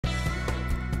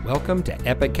Welcome to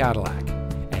Epic Cadillac,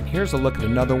 and here's a look at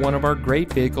another one of our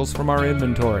great vehicles from our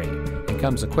inventory. It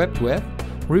comes equipped with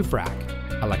roof rack,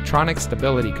 electronic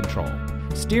stability control,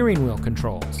 steering wheel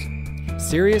controls,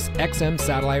 Sirius XM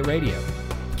satellite radio,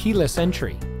 keyless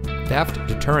entry, theft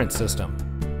deterrent system,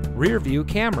 rear view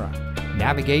camera,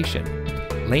 navigation,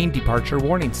 lane departure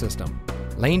warning system,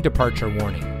 lane departure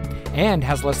warning, and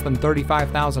has less than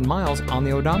 35,000 miles on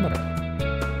the odometer.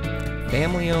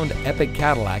 Family-owned Epic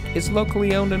Cadillac is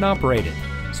locally owned and operated,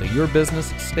 so your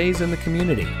business stays in the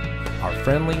community. Our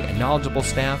friendly and knowledgeable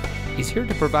staff is here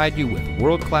to provide you with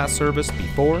world-class service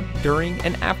before, during,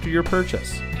 and after your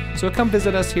purchase. So come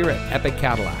visit us here at Epic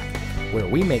Cadillac, where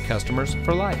we make customers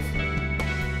for life.